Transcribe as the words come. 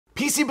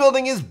PC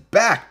building is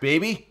back,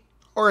 baby.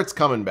 Or it's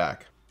coming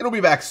back. It'll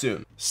be back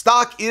soon.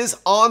 Stock is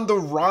on the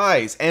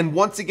rise, and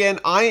once again,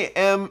 I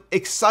am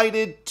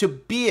excited to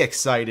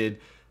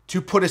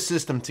put a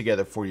system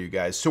together for you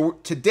guys. So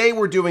today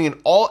we're doing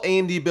an all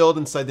AMD build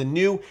inside the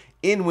new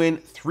Inwin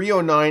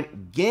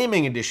 309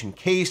 Gaming Edition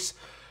case,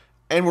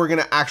 and we're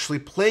gonna actually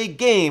play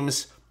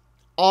games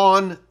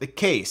on the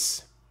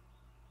case.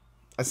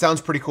 That sounds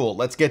pretty cool.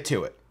 Let's get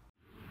to it.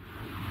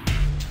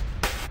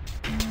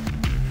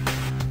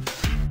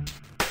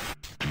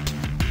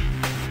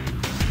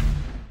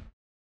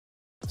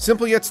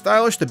 Simple yet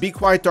stylish, the Be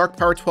Quiet Dark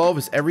Power 12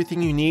 is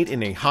everything you need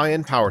in a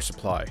high-end power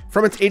supply.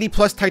 From its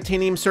 80+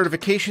 titanium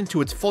certification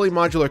to its fully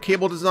modular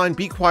cable design,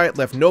 Be Quiet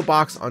left no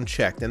box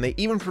unchecked, and they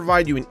even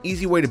provide you an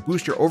easy way to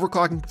boost your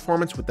overclocking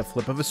performance with the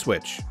flip of a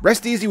switch.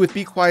 Rest easy with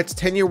Be Quiet's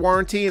 10-year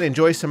warranty and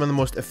enjoy some of the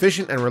most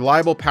efficient and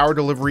reliable power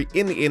delivery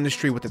in the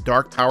industry with the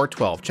Dark Power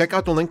 12. Check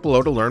out the link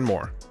below to learn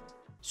more.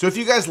 So if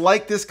you guys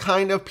like this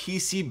kind of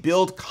PC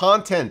build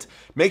content,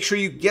 make sure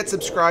you get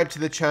subscribed to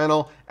the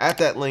channel at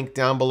that link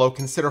down below.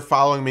 Consider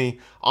following me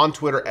on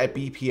Twitter at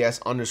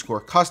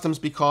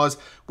BPS_customs because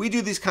we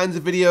do these kinds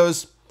of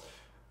videos,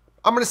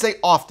 I'm going to say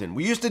often.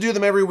 We used to do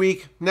them every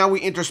week. Now we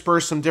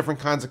intersperse some different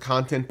kinds of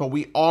content, but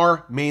we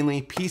are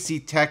mainly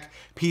PC tech,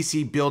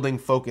 PC building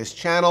focused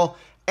channel.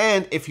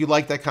 And if you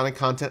like that kind of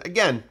content,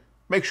 again,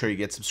 make sure you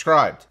get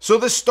subscribed. So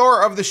the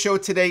star of the show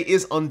today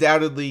is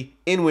undoubtedly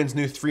Inwin's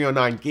new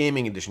 309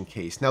 Gaming Edition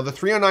case. Now the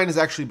 309 has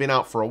actually been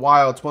out for a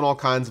while. It's won all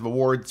kinds of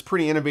awards. It's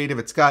pretty innovative.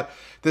 It's got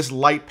this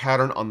light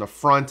pattern on the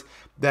front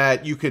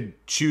that you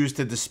could choose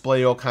to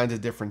display all kinds of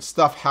different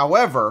stuff.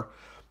 However,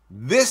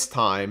 this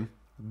time,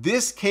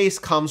 this case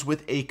comes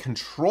with a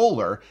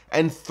controller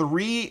and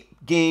 3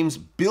 games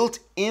built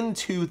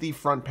into the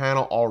front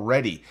panel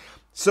already.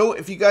 So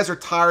if you guys are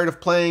tired of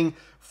playing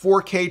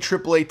 4K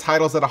AAA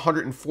titles at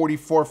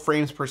 144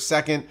 frames per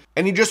second,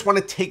 and you just want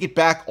to take it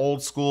back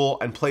old school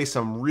and play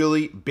some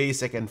really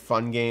basic and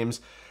fun games,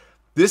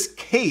 this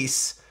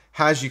case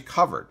has you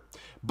covered.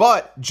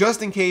 But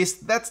just in case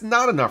that's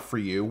not enough for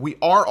you, we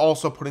are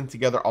also putting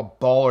together a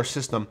baller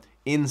system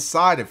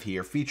inside of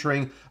here,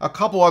 featuring a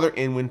couple other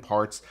Inwin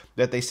parts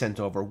that they sent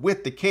over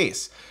with the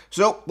case.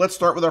 So let's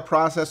start with our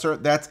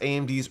processor. That's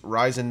AMD's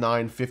Ryzen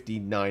 9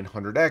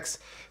 5900X.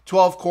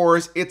 12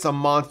 cores, it's a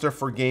monster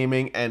for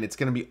gaming, and it's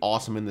going to be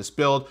awesome in this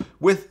build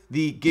with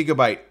the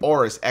Gigabyte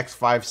Aorus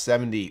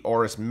X570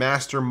 Aorus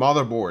Master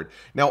motherboard.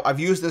 Now, I've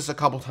used this a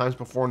couple times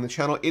before on the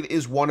channel. It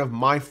is one of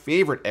my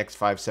favorite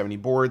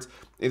X570 boards.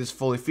 It is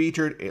fully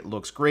featured. It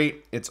looks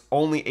great. It's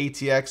only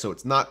ATX, so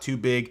it's not too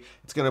big.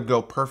 It's going to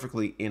go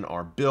perfectly in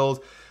our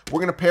build.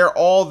 We're going to pair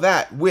all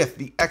that with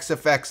the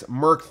XFX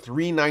Merc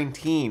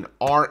 319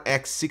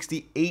 RX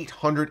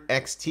 6800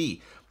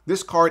 XT.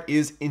 This card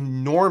is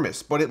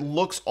enormous, but it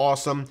looks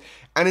awesome,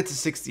 and it's a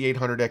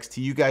 6800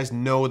 XT. You guys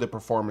know the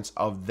performance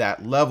of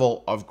that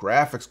level of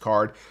graphics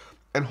card,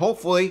 and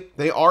hopefully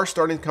they are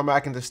starting to come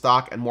back into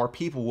stock and more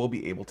people will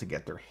be able to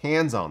get their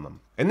hands on them.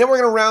 And then we're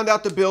going to round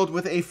out the build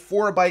with a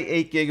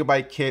 4x8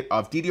 GB kit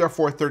of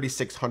DDR4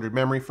 3600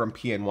 memory from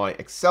PNY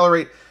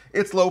Accelerate.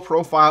 It's low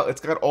profile,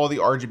 it's got all the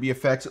RGB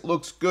effects, it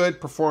looks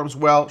good, performs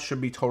well, should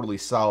be totally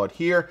solid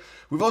here.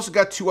 We've also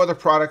got 2 other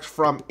products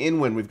from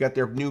Inwin. We've got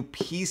their new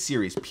P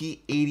series,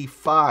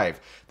 P85.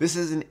 This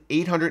is an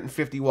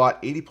 850 watt,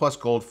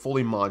 80+ gold,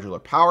 fully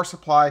modular power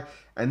supply,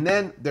 and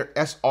then their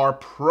SR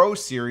Pro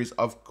series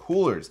of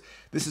coolers.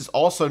 This is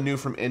also new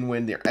from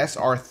Inwin. Their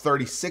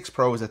SR36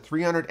 Pro is a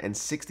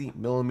 360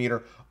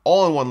 millimeter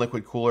all-in-one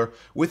liquid cooler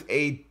with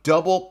a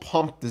double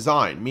pump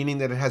design, meaning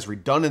that it has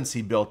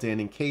redundancy built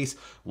in case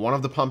one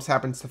of the pumps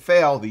happens to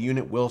fail, the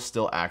unit will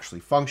still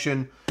actually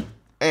function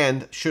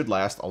and should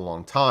last a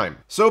long time.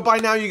 So by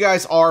now you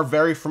guys are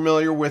very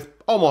familiar with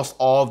almost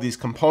all of these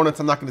components.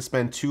 I'm not going to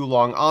spend too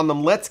long on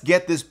them. Let's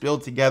get this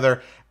build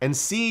together and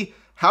see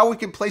how we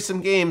can play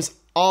some games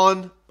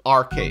on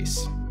our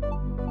case.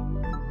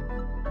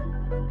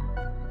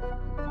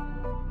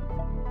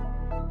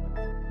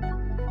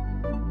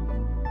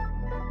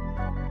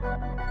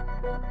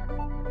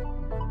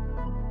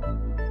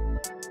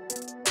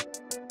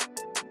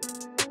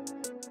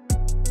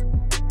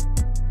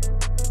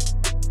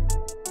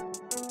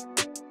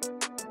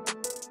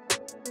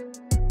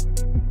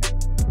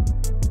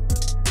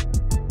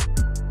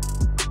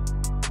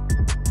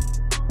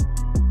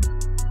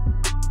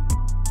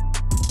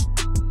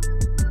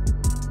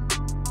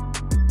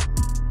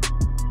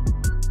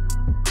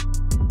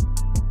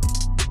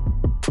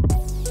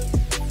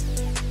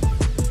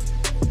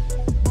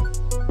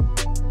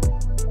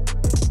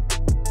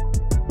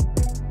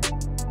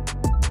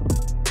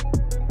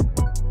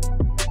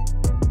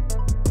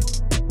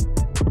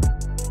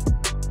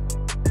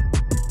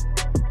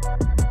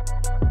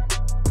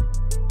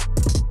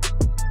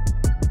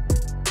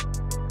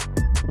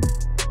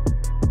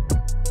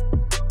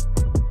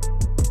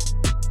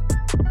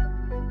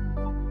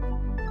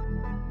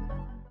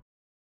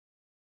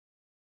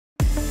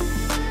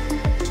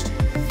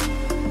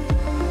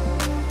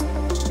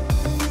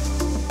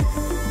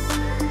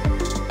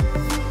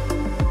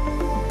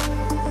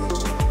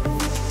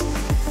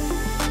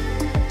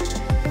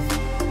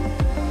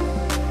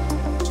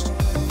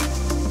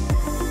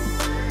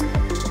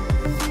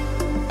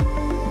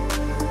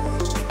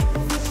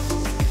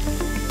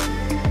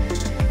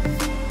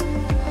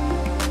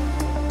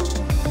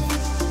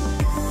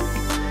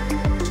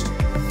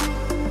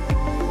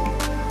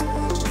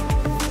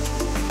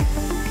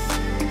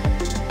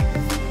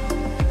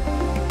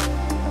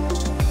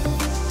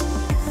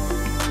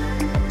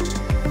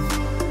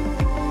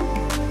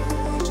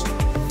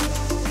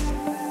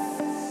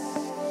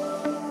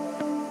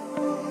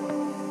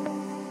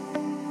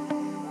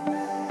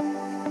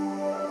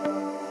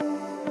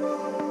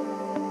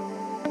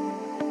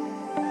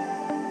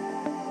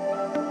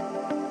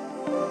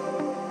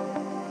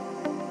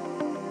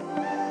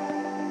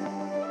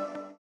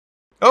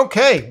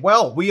 Okay,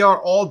 well, we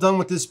are all done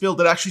with this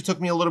build. It actually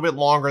took me a little bit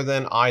longer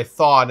than I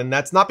thought, and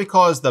that's not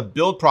because the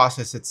build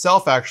process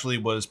itself actually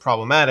was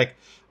problematic.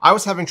 I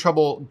was having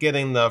trouble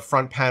getting the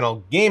front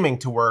panel gaming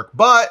to work,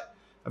 but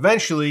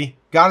eventually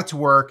got it to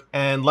work,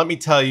 and let me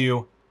tell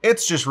you,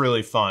 it's just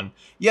really fun.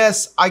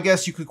 Yes, I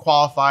guess you could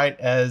qualify it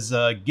as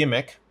a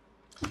gimmick,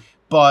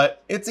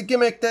 but it's a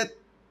gimmick that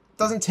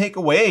doesn't take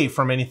away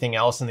from anything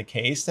else in the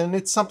case, and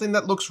it's something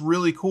that looks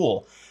really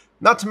cool.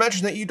 Not to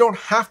mention that you don't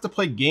have to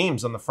play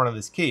games on the front of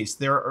this case.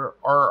 There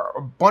are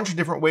a bunch of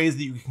different ways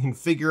that you can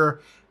configure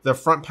the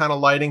front panel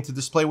lighting to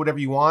display whatever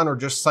you want or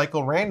just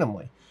cycle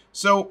randomly.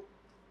 So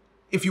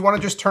if you want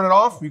to just turn it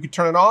off, you could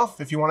turn it off.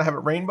 If you want to have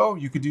it rainbow,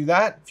 you could do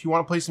that. If you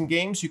want to play some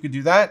games, you could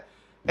do that.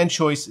 And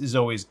choice is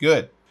always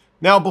good.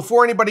 Now,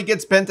 before anybody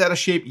gets bent out of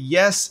shape,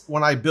 yes,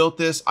 when I built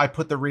this, I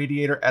put the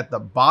radiator at the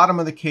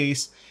bottom of the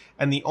case.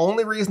 And the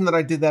only reason that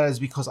I did that is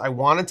because I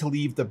wanted to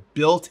leave the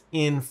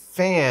built-in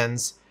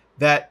fans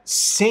that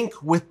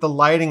sync with the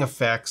lighting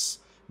effects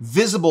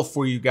visible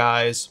for you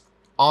guys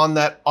on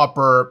that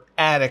upper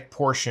attic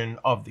portion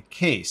of the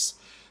case.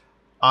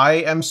 I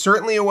am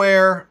certainly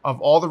aware of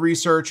all the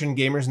research in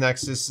Gamers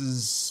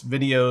Nexus's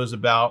videos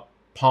about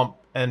pump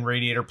and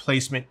radiator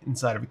placement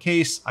inside of a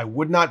case. I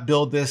would not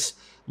build this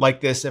like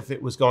this if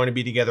it was going to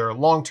be together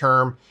long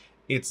term.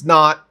 It's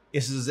not.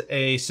 This is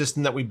a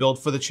system that we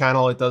build for the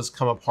channel. It does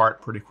come apart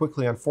pretty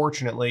quickly,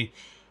 unfortunately.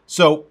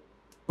 So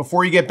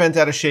before you get bent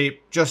out of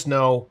shape, just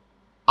know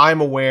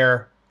I'm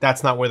aware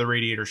that's not where the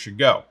radiator should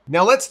go.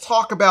 Now let's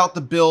talk about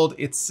the build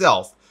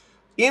itself.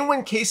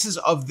 Inwin cases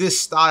of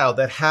this style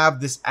that have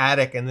this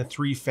attic and the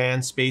 3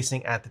 fan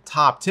spacing at the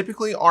top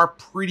typically are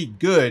pretty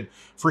good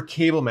for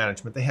cable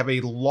management. They have a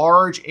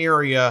large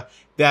area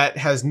that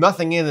has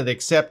nothing in it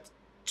except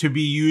to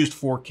be used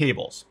for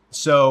cables.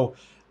 So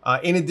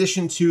in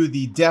addition to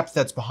the depth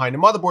that's behind the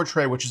motherboard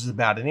tray, which is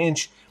about 1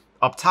 inch,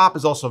 up top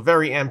is also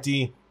very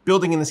empty.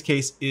 Building in this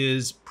case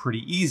is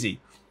pretty easy.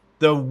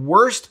 The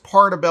worst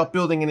part about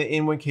building in an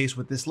Inwin case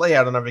with this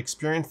layout, and I've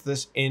experienced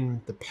this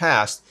in the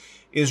past,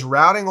 is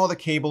routing all the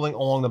cabling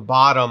along the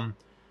bottom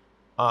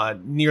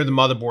near the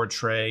motherboard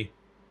tray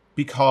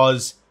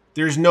because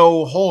there's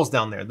no holes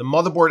down there. The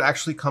motherboard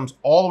actually comes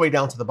all the way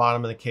down to the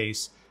bottom of the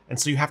case, and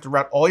so you have to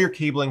route all your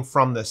cabling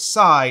from the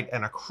side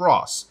and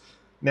across.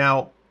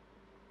 Now,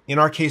 in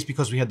our case,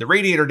 because we had the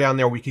radiator down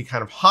there, we could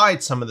kind of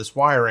hide some of this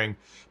wiring,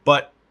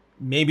 but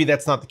maybe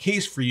that's not the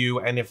case for you,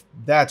 and if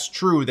that's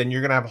true, then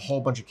you're gonna have a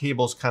whole bunch of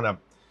cables kind of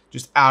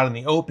just out in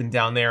the open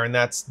down there, and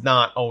that's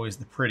not always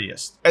the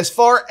prettiest. As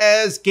far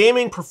as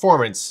gaming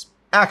performance,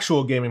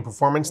 actual gaming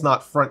performance,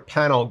 not front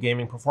panel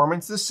gaming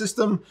performance, this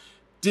system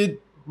did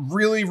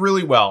really,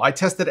 really well. I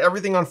tested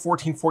everything on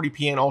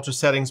 1440p and ultra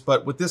settings,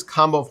 but with this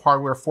combo of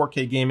hardware,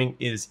 4K gaming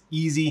is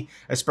easy,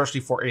 especially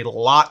for a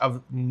lot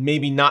of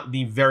maybe not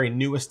the very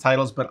newest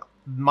titles, but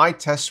my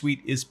test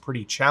suite is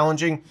pretty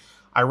challenging.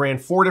 I ran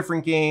 4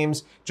 different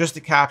games just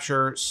to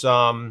capture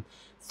some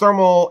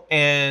thermal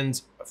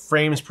and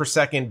frames per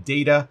second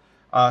data.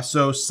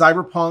 So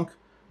Cyberpunk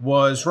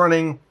was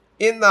running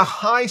in the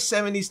high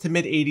 70s to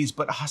mid 80s,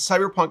 but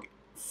Cyberpunk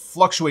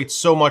fluctuates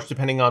so much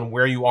depending on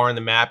where you are in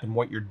the map and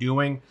what you're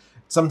doing.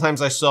 Sometimes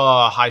I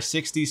saw high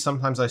 60s,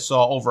 sometimes I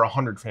saw over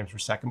 100 frames per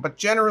second, but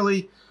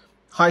generally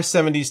high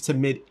 70s to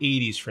mid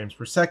 80s frames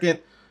per second.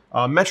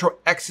 Metro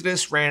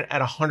Exodus ran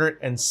at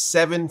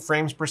 107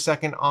 frames per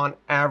second on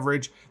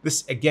average.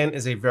 This, again,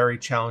 is a very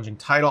challenging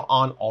title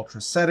on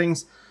ultra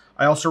settings.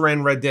 I also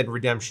ran Red Dead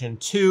Redemption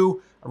 2.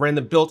 I ran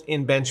the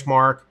built-in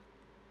benchmark,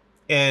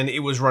 and it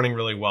was running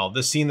really well.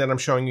 The scene that I'm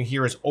showing you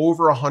here is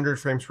over 100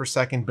 frames per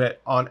second,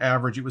 but on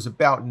average, it was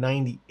about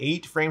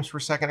 98 frames per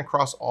second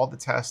across all the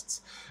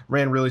tests.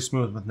 Ran really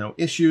smooth with no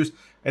issues.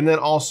 And then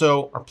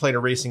also, I played a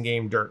racing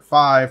game, Dirt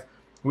 5,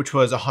 which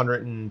was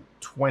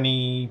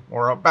 120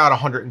 or about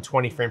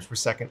 120 frames per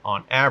second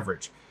on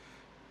average.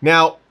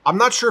 Now, I'm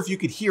not sure if you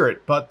could hear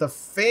it, but the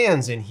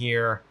fans in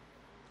here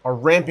are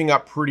ramping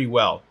up pretty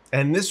well.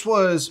 And this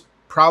was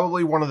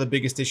probably one of the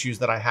biggest issues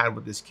that I had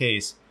with this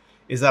case,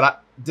 is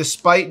that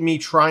despite me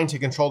trying to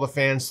control the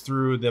fans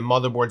through the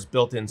motherboard's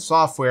built-in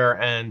software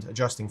and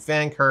adjusting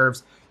fan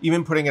curves,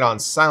 even putting it on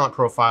silent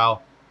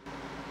profile,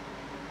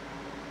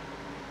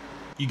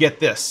 you get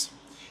this.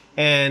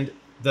 And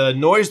the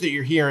noise that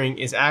you're hearing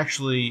is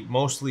actually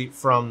mostly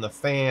from the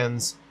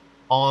fans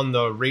on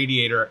the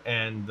radiator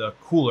and the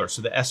cooler,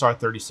 so the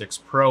SR36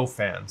 Pro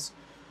fans.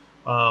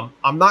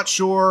 I'm not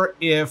sure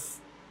if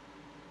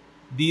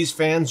these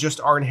fans just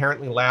are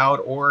inherently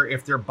loud or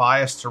if they're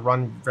biased to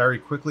run very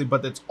quickly,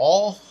 but it's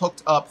all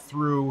hooked up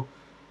through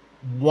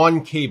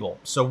one cable.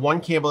 So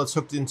one cable that's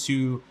hooked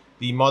into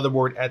the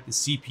motherboard at the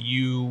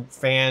CPU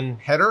fan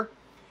header,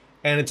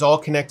 and it's all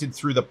connected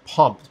through the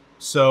pump.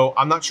 So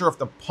I'm not sure if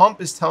the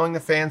pump is telling the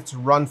fans to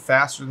run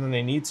faster than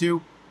they need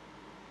to.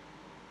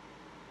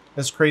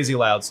 It's crazy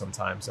loud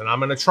sometimes, and I'm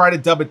going to try to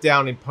dub it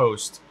down in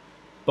post,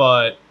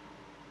 but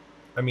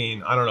I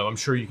mean, I don't know. I'm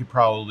sure you could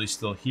probably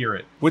still hear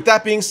it. With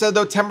that being said,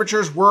 though,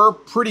 temperatures were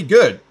pretty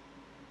good.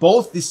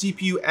 Both the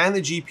CPU and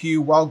the GPU,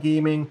 while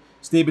gaming,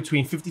 stay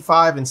between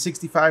 55 and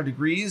 65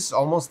 degrees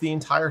almost the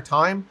entire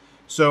time.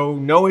 So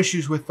no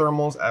issues with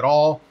thermals at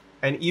all.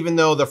 And even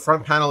though the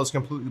front panel is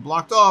completely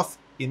blocked off,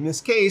 in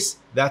this case,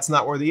 that's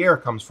not where the air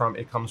comes from.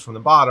 It comes from the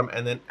bottom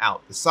and then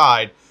out the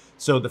side.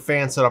 So the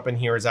fan setup in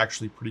here is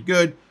actually pretty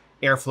good.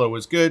 Airflow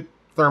was good.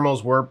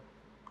 Thermals were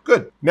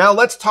good. Now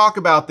let's talk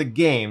about the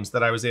games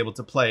that I was able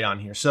to play on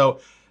here. So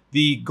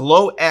the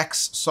Glow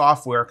X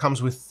software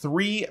comes with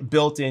 3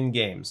 built-in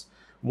games.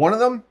 One of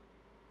them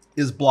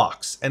is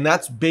Blocks, and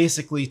that's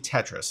basically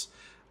Tetris.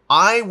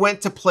 I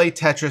went to play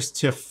Tetris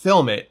to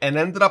film it and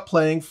ended up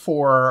playing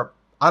for,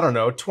 I don't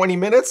know, 20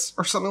 minutes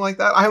or something like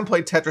that. I haven't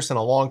played Tetris in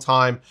a long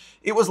time.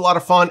 It was a lot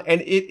of fun, and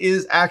it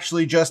is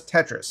actually just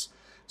Tetris.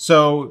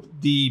 So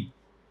the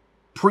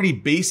pretty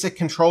basic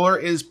controller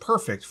is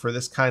perfect for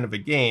this kind of a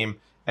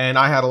game, and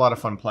I had a lot of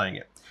fun playing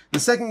it. The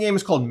second game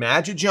is called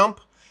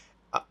Magi-Jump.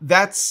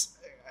 That's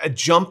a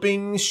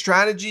jumping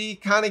strategy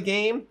kind of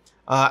game.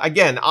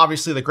 Again,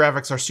 obviously the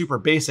graphics are super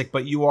basic,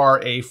 but you are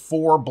a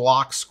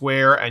 4-block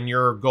square and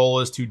your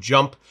goal is to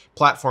jump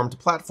platform to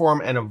platform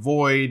and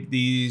avoid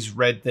these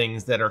red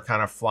things that are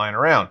kind of flying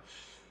around.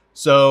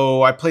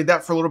 So I played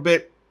that for a little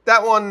bit.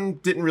 That one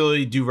didn't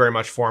really do very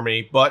much for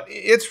me, but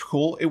it's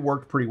cool. It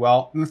worked pretty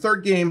well. And the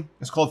third game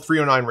is called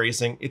 309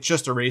 Racing. It's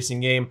just a racing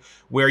game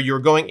where you're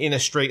going in a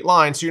straight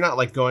line. So you're not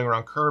like going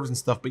around curves and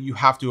stuff, but you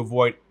have to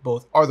avoid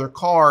both other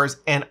cars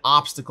and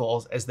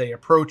obstacles as they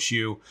approach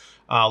you,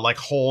 like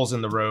holes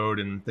in the road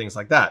and things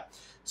like that.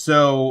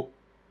 So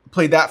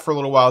played that for a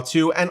little while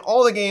too. And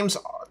all the games,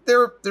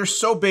 they're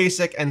so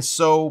basic and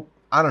so,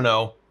 I don't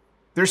know,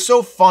 they're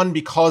so fun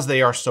because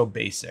they are so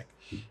basic.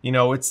 You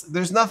know,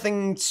 there's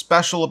nothing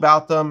special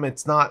about them.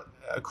 It's not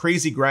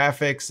crazy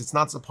graphics. It's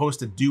not supposed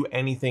to do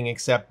anything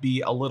except be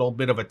a little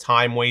bit of a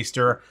time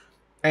waster.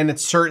 And it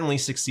certainly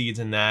succeeds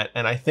in that.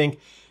 And I think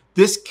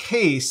this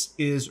case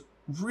is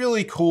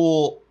really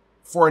cool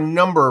for a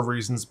number of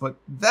reasons. But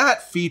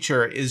that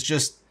feature is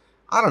just,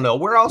 I don't know,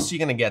 where else are you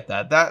going to get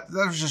that?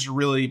 That's just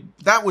really,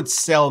 that would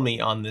sell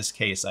me on this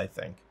case, I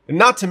think. And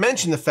not to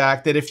mention the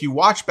fact that if you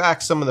watch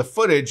back some of the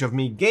footage of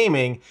me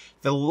gaming,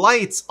 the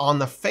lights on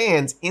the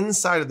fans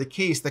inside of the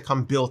case that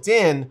come built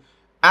in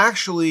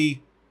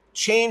actually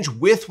change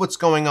with what's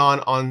going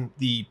on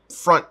the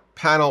front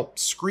panel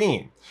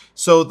screen.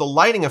 So the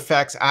lighting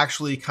effects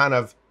actually kind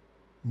of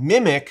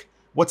mimic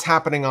what's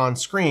happening on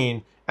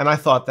screen, and I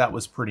thought that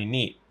was pretty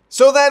neat.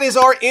 So that is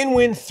our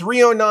Inwin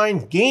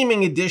 309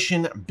 Gaming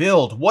Edition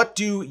build. What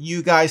do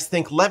you guys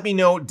think? Let me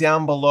know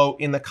down below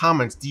in the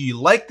comments. Do you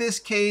like this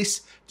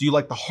case? Do you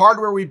like the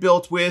hardware we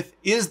built with?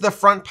 Is the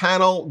front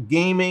panel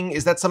gaming?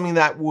 Is that something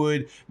that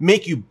would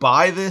make you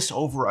buy this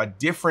over a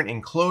different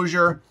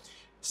enclosure?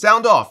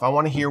 Sound off. I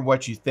want to hear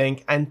what you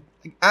think. And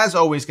as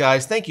always,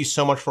 guys, thank you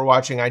so much for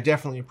watching. I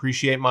definitely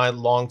appreciate my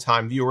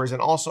longtime viewers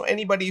and also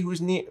anybody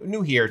who's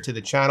new here to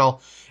the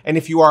channel. And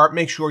if you are,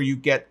 make sure you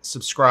get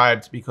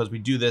subscribed because we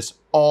do this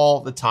all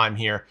the time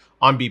here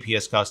on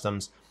BPS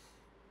Customs.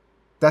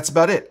 That's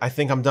about it. I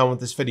think I'm done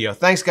with this video.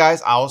 Thanks,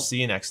 guys. I'll see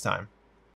you next time.